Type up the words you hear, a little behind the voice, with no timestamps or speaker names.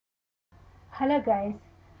Hello guys,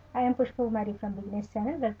 I am Pushpakumari from Beginners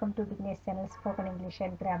Channel. Welcome to Beginners Channel Spoken English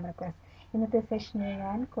and Grammar Class. ഇന്നത്തെ സെഷനിൽ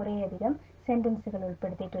ഞാൻ കുറേയധികം സെൻറ്റൻസുകൾ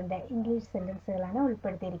ഉൾപ്പെടുത്തിയിട്ടുണ്ട്. English സെൻറ്റൻസുകളാണ്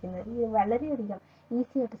ഉൾപ്പെടുത്തിയിരിക്കുന്നത്. ഇത് വളരെയധികം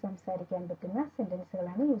ഈസി ആയിട്ട് സംസാരിക്കാൻ പറ്റുന്ന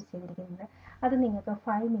സെൻറ്റൻസുകളാണ് യൂസ് ചെയ്തിരിക്കുന്നത്. അത് നിങ്ങൾക്ക്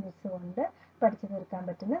 5 മിനിറ്റ്സ് കൊണ്ട് പഠിച്ചു തീർക്കാൻ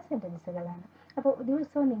പറ്റുന്ന സെൻറ്റൻസുകളാണ്. അപ്പോൾ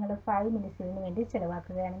ദിവസവും നിങ്ങൾ 5 മിനിറ്റ്സ് ഇതിനു വേണ്ടി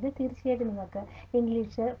ചിലവാക്കുകയാണെങ്കിൽ തീർച്ചയായിട്ടും നിങ്ങൾക്ക്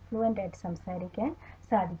ഇംഗ്ലീഷ് ഫ്ലുവൻ്റ് ആയിട്ട് സംസാരിക്കാൻ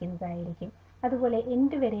സാധിക്കുന്നതായിരിക്കും. അതുപോലെ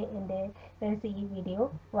എൻഡ് വരെ എൻ്റെ ഈ വീഡിയോ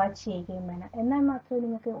വാച്ച് ചെയ്യുകയും വേണം. എന്നാൽ മാത്രമേ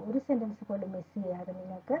നിങ്ങൾക്ക് ഒരു സെൻറ്റൻസ് പോലും മിസ് ചെയ്യാതെ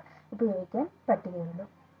നിങ്ങൾക്ക് ഉപയോഗിക്കാൻ പറ്റുകയുള്ളൂ.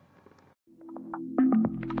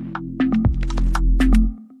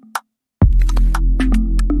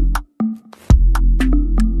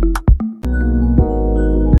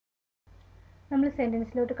 നമ്മൾ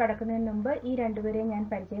സെൻറ്റൻസിലോട്ട് കടക്കുന്നതിന് മുമ്പ് ഈ രണ്ടുപേരെയും ഞാൻ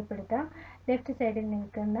പരിചയപ്പെടുത്താം. ലെഫ്റ്റ് സൈഡിൽ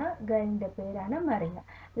നിൽക്കുന്ന ഗേളിൻ്റെ പേരാണ് മറിയ.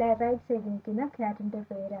 റൈറ്റ് സൈഡിൽ നിൽക്കുന്ന ക്യാറ്റിൻ്റെ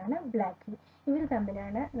പേരാണ് ബ്ലാക്കി. ഇവർ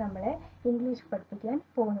തമ്മിലാണ് നമ്മളെ ഇംഗ്ലീഷ് പഠിപ്പിക്കാൻ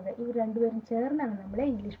പോകുന്നത്. ഇവർ രണ്ടുപേരും ചേർന്നാണ് നമ്മളെ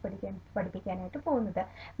ഇംഗ്ലീഷ് പഠിപ്പിക്കാനായിട്ട് പോകുന്നത്.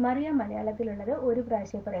 മറിയ മലയാളത്തിലുള്ളത് ഒരു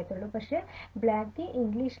പ്രാവശ്യമേ പറയത്തുള്ളൂ. പക്ഷേ ബ്ലാക്കി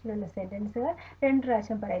ഇംഗ്ലീഷിലുള്ള സെൻറ്റൻസുകൾ 2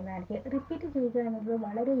 പ്രാവശ്യം പറയുന്നതായിരിക്കും. റിപ്പീറ്റ് ചെയ്യുക എന്നത്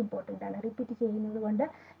വളരെ ഇമ്പോർട്ടൻ്റ് ആണ്. റിപ്പീറ്റ് ചെയ്യുന്നത് കൊണ്ട്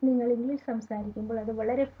നിങ്ങൾ ഇംഗ്ലീഷ് സംസാരിക്കുമ്പോൾ അത്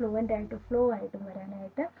വളരെ ഫ്ലുവൻ്റ് ആയിട്ട് ഫ്ലോ ആയിട്ടും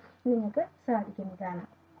വരാനായിട്ട് നിങ്ങൾക്ക് സാധിക്കുന്നതാണ്.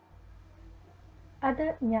 അത്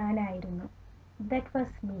ഞാനായിരുന്നു. That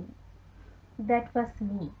was me. That was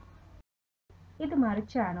me. ഇത്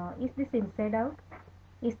മറിച്ചാണോ? Is this inside out?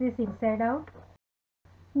 Is this inside out?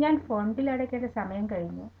 ഞാൻ ഫോൺ ബിൽ അടയ്ക്കേണ്ട സമയം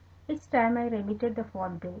കഴിഞ്ഞു. It's time I remitted the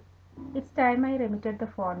phone bill. It's time I remitted the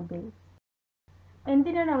phone bill.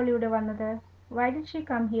 എന്തിനാണ് അവൾ ഇവിടെ വന്നത്? Why did she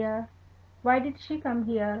come here? Why did she come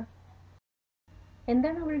here?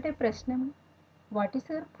 എന്താണ് അവളുടെ പ്രശ്നം? What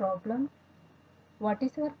is her problem? What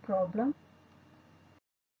is her problem?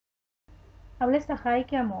 അവളെ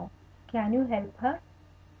സഹായിക്കാമോ? Can you help Har?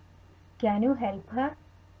 Can you help Har?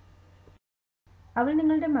 അവൾ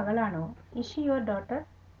നിങ്ങളുടെ മകളാണോ? Is she your daughter?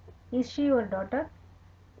 Is she your daughter?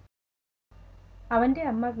 അവൻ്റെ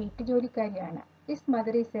അമ്മ വീട്ടുജോലിക്കാരിയാണ്. His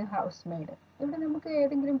mother is A house made. ഇവിടെ നമുക്ക്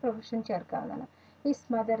ഏതെങ്കിലും പ്രൊഫഷൻ ചേർക്കാവുന്നതാണ്. His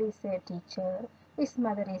mother is A teacher. His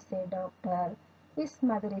mother is A doctor. His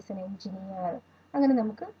mother is an engineer. അങ്ങനെ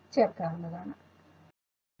നമുക്ക് ചേർക്കാവുന്നതാണ്.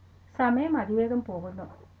 സമയം അതിവേഗം പോകുന്നു.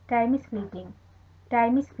 Time is fleeting.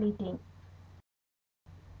 Time is fleeting.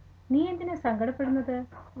 നീ എന്തിനാ സങ്കടപ്പെടുന്നത്?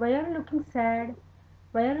 Why are looking sad?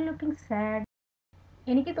 Why are looking sad?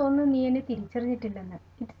 എനിക്ക് തോന്നുന്നു നീ എന്നെ തിരിച്ചറിഞ്ഞിട്ടില്ലെന്ന്.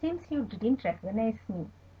 It seems U didn't recognise me.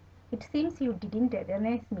 It seems U didn't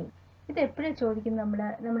recognise me. ഇത് എപ്പോഴാണ് ചോദിക്കും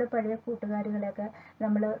നമ്മുടെ പഴയ കൂട്ടുകാരികളൊക്കെ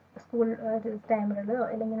നമ്മൾ സ്കൂൾ ടൈമിലോ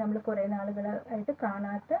അല്ലെങ്കിൽ നമ്മൾ കുറേ നാളുകളായിട്ട്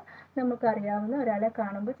കാണാത്ത നമുക്കറിയാവുന്ന ഒരാളെ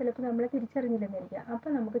കാണുമ്പോൾ ചിലപ്പോൾ നമ്മളെ തിരിച്ചറിഞ്ഞില്ലെന്നിരിക്കുക. അപ്പോൾ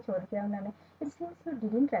നമുക്ക് ചോദിക്കാവുന്നതാണ് it seems U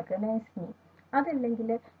didn't recognise me. അതല്ലെങ്കിൽ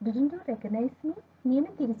ഡിഡിൻറ്റ് യു റെക്കഗ്നൈസ് മീ? നീ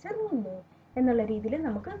എന്നെ തിരിച്ചറിഞ്ഞില്ലേ എന്നുള്ള രീതിയിൽ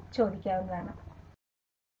നമുക്ക് ചോദിക്കാവുന്നതാണ്.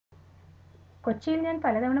 കൊച്ചിയിൽ ഞാൻ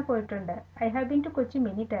പലതവണ പോയിട്ടുണ്ട്. I have been to Kochi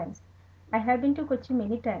many times. I have been to Kochi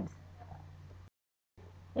many times.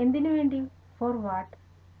 എന്തിനു വേണ്ടി? Four what?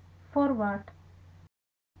 Four what?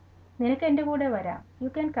 നിനക്ക് എൻ്റെ കൂടെ വരാം. You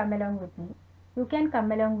can come along with me. You can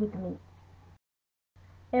come along with me.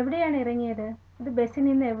 എവിടെയാണ് ഇറങ്ങിയത്? ഇത് ബസ്സിൽ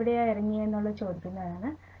നിന്ന് എവിടെയാണ് ഇറങ്ങിയെന്നുള്ള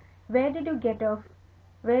ചോദിക്കുന്നതാണ്. Where did you get of?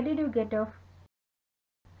 Where did you get of?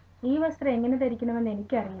 ഈ വസ്ത്രം എങ്ങനെ ധരിക്കണമെന്ന്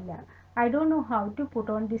എനിക്കറിയില്ല. I don't know how to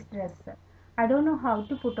put on this dress. I don't know how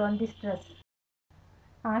to put on this dress.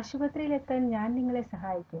 ആശുപത്രിയിലെത്താൻ ഞാൻ നിങ്ങളെ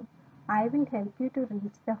സഹായിക്കും. I will help you to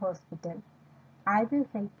reach the hospital. I will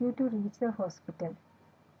help you to reach the hospital.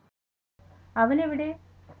 അവനെവിടെ?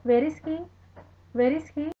 Were is he? Were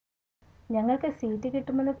is he? ഞങ്ങൾക്ക് seat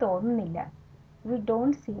കിട്ടുമെന്ന് തോന്നുന്നില്ല. We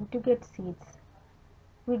don't seam to get seats.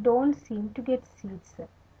 We don't seam to get seats.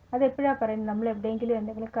 അതെപ്പോഴാണ് പറയുന്നത്? നമ്മൾ എവിടെയെങ്കിലും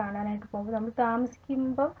എന്തെങ്കിലും കാണാനായിട്ട് പോകുമ്പോൾ നമ്മൾ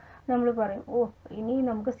താമസിക്കുമ്പോൾ നമ്മൾ പറയും, ഓ ഇനി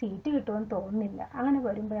നമുക്ക് സീറ്റ് കിട്ടുമെന്ന് തോന്നുന്നില്ല. അങ്ങനെ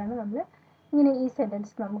വരുമ്പോഴാണ് നമ്മൾ ഇങ്ങനെ ഈ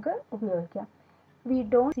സെൻറ്റൻസ് നമുക്ക് ഉപയോഗിക്കാം. We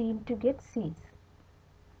don't seam to get seats.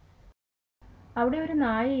 അവിടെ ഒരു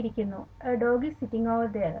നായ ഇരിക്കുന്നു. A dog is sitting over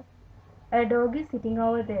there. A dog is sitting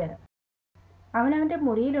over there. അവൻ അവൻ്റെ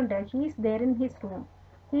മുറിയിലുണ്ട്. He is there in his room.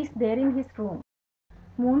 He is there in his room.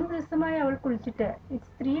 3 ദിവസമായി അവൾ കുളിച്ചിട്ട്.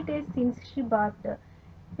 It's 3 days since Xi Baat.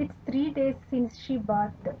 It's 3 days since Xi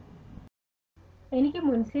Baat. എനിക്ക്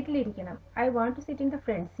മുൻസീറ്റിലിരിക്കണം. I want to sit in the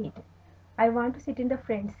front seat. I want to sit in the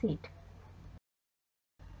front seat.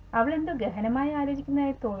 അവൾ എന്തോ ഗഹനമായി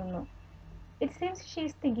ആലോചിക്കുന്നതായി തോന്നുന്നു. It seems she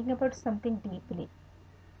is thinking about something deeply.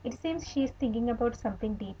 It seems she is thinking about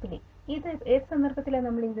something deeply. ഇത് ഏത് സന്ദർഭത്തിലാണ്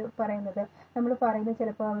നമ്മൾ ഇത് പറയുന്നത്? നമ്മൾ പറയുന്നത്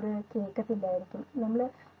ചിലപ്പോൾ അവർ കേൾക്കത്തില്ലായിരിക്കും.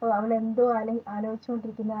 അവളെന്തോ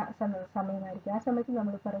ആലോചിച്ചുകൊണ്ടിരിക്കുന്ന സമയമായിരിക്കും. ആ സമയത്ത്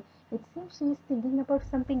നമ്മൾ പറയും it seems she is thinking about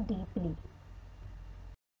something deeply.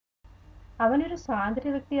 അവനൊരു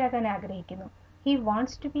സ്വാതന്ത്ര്യ വ്യക്തിയാകാൻ ആഗ്രഹിക്കുന്നു. He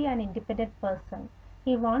wants to be an independent person.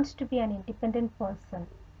 He wants to be an independent person.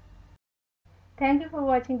 Thank you for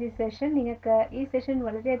watching this session. നിങ്ങൾക്ക് ഈ സെഷൻ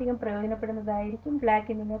വളരെയധികം പ്രയോജനപ്പെടുന്നതായിരിക്കും.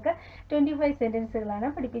 ബ്ലാക്ക് നിങ്ങൾക്ക് 25 സെൻറ്റൻസുകളാണ്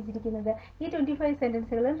പഠിപ്പിച്ചിരിക്കുന്നത്. ഈ 25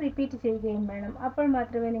 സെൻറ്റൻസുകളും റിപ്പീറ്റ് ചെയ്യുകയും വേണം. അപ്പോൾ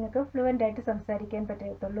മാത്രമേ നിങ്ങൾക്ക് ഫ്ലുവൻ്റ് ആയിട്ട് സംസാരിക്കാൻ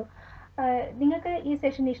പറ്റത്തുള്ളൂ. നിങ്ങൾക്ക് ഈ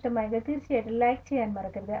സെഷൻ ഇഷ്ടമായെങ്കിൽ തീർച്ചയായിട്ടും ലൈക്ക് ചെയ്യാൻ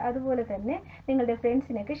മറക്കരുത്. അതുപോലെ തന്നെ നിങ്ങളുടെ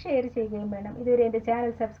ഫ്രണ്ട്സിനൊക്കെ ഷെയർ ചെയ്യുകയും വേണം. ഇതുവരെ എൻ്റെ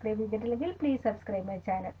ചാനൽ സബ്സ്ക്രൈബ് ചെയ്തിട്ടില്ലെങ്കിൽ പ്ലീസ് സബ്സ്ക്രൈബ് മൈ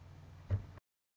ചാനൽ.